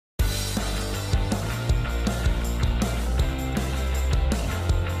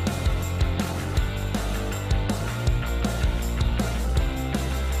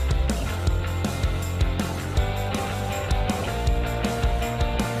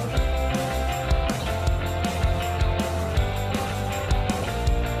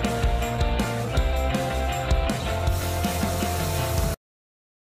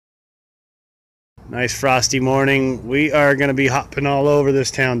Nice frosty morning. We are going to be hopping all over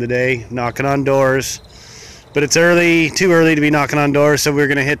this town today, knocking on doors. But it's early, too early to be knocking on doors, so we're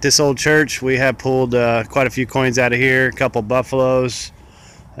going to hit this old church. We have pulled quite a few coins out of here, a couple buffaloes,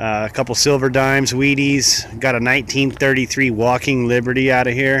 a couple silver dimes, Wheaties. Got a 1933 Walking Liberty out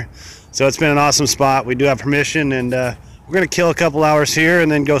of here. So it's been an awesome spot. We do have permission, and we're going to kill a couple hours here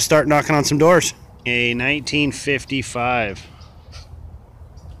and then go start knocking on some doors. A 1955.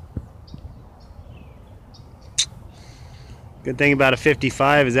 Good thing about a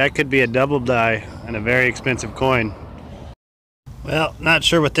 55 is that could be a double die and a very expensive coin. Well, not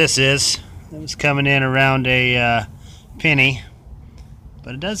sure what this is. It was coming in around a penny,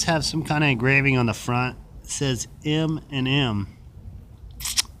 but it does have some kind of engraving on the front. It says M&M.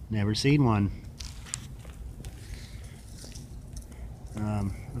 Never seen one.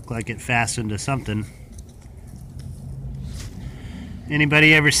 Looked like it fastened to something.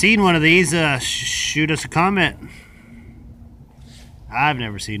 Anybody ever seen one of these? Shoot us a comment. I've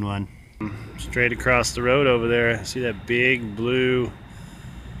never seen one. Straight across the road over there, see that big blue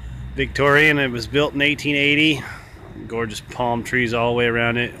Victorian. It was built in 1880. Gorgeous palm trees all the way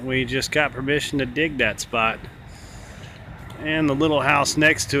around it. We just got permission to dig that spot. And the little house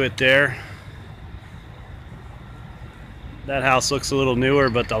next to it there. That house looks a little newer,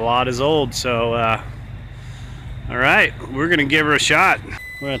 but the lot is old, so all right, we're gonna give her a shot.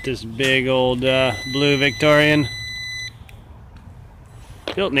 We're at this big old blue Victorian.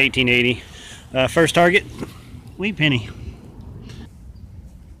 Built in 1880. First target, wheat penny.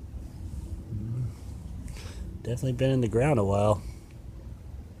 Definitely been in the ground a while.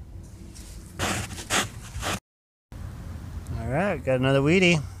 Alright, got another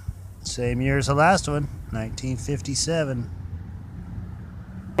Wheatie. Same year as the last one, 1957.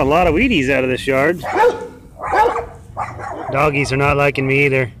 A lot of Wheaties out of this yard. Doggies are not liking me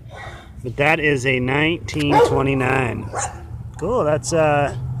either. But that is a 1929. Cool, that's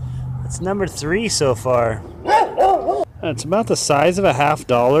number 3 so far. It's about the size of a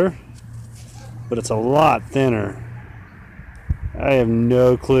 $50, but it's a lot thinner. I have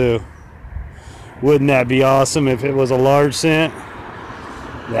no clue. Wouldn't that be awesome if it was a large cent?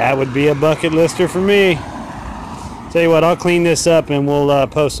 That would be a bucket lister for me. Tell you what, I'll clean this up and we'll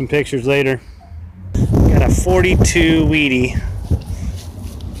post some pictures later. Got a 42 Wheatie.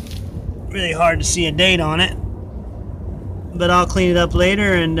 Really hard to see a date on it, but I'll clean it up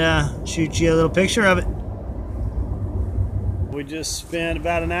later and shoot you a little picture of it. We just spent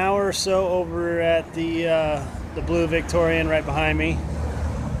about an hour or so over at the blue Victorian right behind me.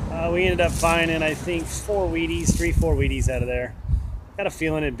 We ended up finding, I think, 4 Wheaties out of there. Got a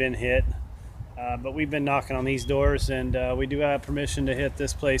feeling it'd been hit, but we've been knocking on these doors, and we do have permission to hit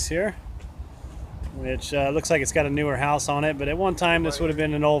this place here, which looks like it's got a newer house on it, but at one time this would have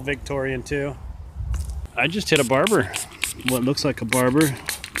been an old Victorian too. I just hit a barber. What looks like a barber,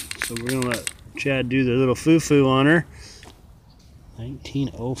 so we're gonna let Chad do the little foo-foo on her.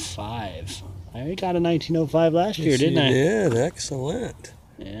 1905. I already got a 1905 last year, didn't I? You did. Excellent.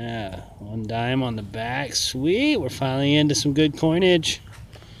 Yeah, 1 dime on the back. Sweet, we're finally into some good coinage.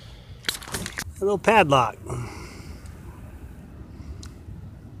 A little padlock.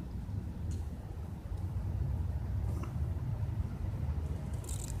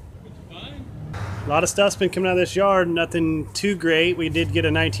 A lot of stuff's been coming out of this yard, nothing too great. We did get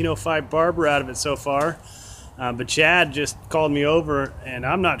a 1905 barber out of it so far. But Chad just called me over, and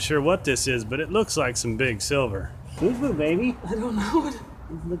I'm not sure what this is, but it looks like some big silver. Foo-foo, baby. I don't know what.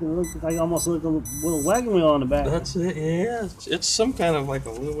 It looks like almost like a little wagon wheel on the back. That's it, yeah. It's some kind of like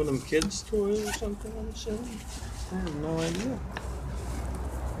aluminum kids toy or something, I'm assuming. I have no idea.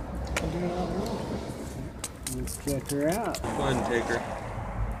 I do not know. Let's check her out. Go ahead and take her.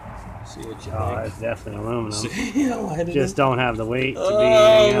 See what you Oh, think. it's definitely aluminum. See, I lighted it. Just don't have the weight to be Oh,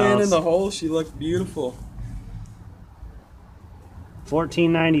 anything man, else. in the hole, she looked beautiful.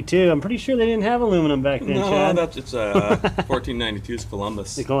 1492. I'm pretty sure they didn't have aluminum back then, No, Chad. it's 1492 is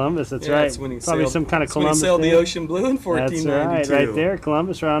Columbus. The Columbus, that's Yeah, right. that's when he Probably sailed, some kind of that's when he Columbus sailed thing. the ocean blue in 1492. That's right there,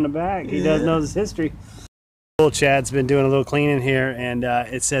 Columbus around the back. He does Yeah. know his history. Old Chad's been doing a little cleaning here, and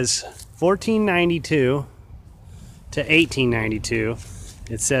it says 1492 to 1892.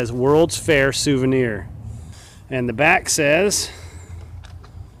 It says World's Fair Souvenir. And the back says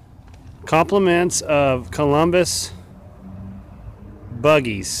compliments of Columbus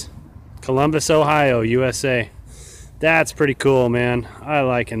Buggies, Columbus, Ohio, USA. That's pretty cool, man. I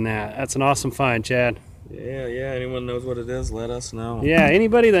liking that. That's an awesome find, Chad. Yeah, anyone knows what it is, let us know. Yeah,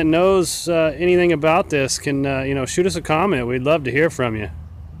 anybody that knows anything about this can, shoot us a comment. We'd love to hear from you.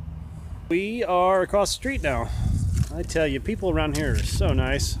 We are across the street now. I tell you, people around here are so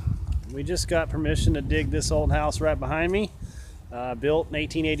nice. We just got permission to dig this old house right behind me, built in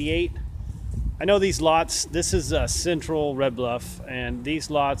 1888. I know these lots, this is central Red Bluff, and these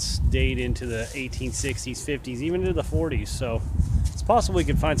lots date into the 1860s, 50s, even into the 40s, so it's possible we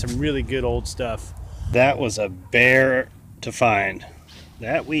could find some really good old stuff. That was a bear to find.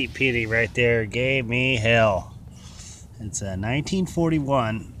 That wheat pitty right there gave me hell. It's a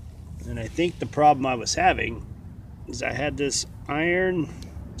 1941, and I think the problem I was having is I had this iron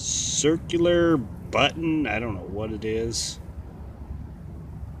circular button. I don't know what it is,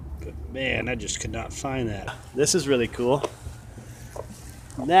 but man, I just could not find that. This is really cool.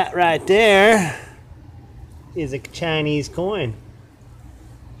 That right there is a Chinese coin.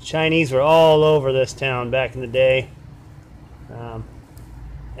 Chinese were all over this town back in the day.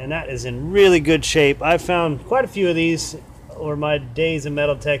 And that is in really good shape. I've found quite a few of these over my days of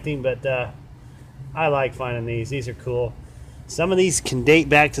metal detecting, but I like finding these. These are cool. Some of these can date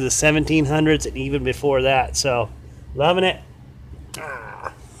back to the 1700s and even before that, so loving it.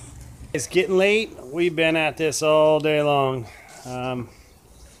 It's getting late. We've been at this all day long.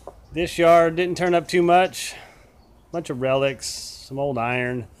 This yard didn't turn up too much. Bunch of relics, some old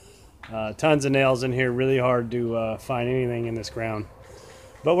iron, tons of nails in here. Really hard to find anything in this ground.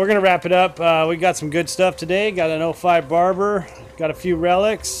 But we're gonna wrap it up. We got some good stuff today. Got an '05 Barber, got a few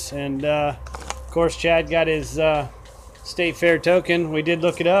relics, and of course Chad got his State Fair token. We did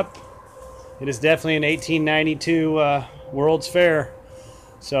look it up. It is definitely an 1892 World's Fair.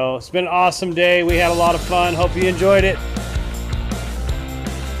 So it's been an awesome day. We had a lot of fun. Hope you enjoyed it.